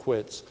 never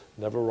quits,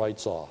 never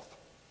writes off.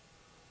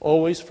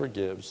 Always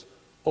forgives,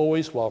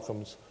 always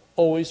welcomes,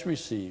 always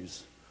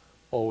receives,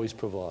 always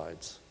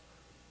provides.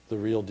 The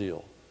real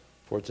deal.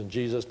 For it's in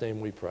Jesus' name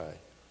we pray.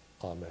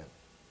 Amen.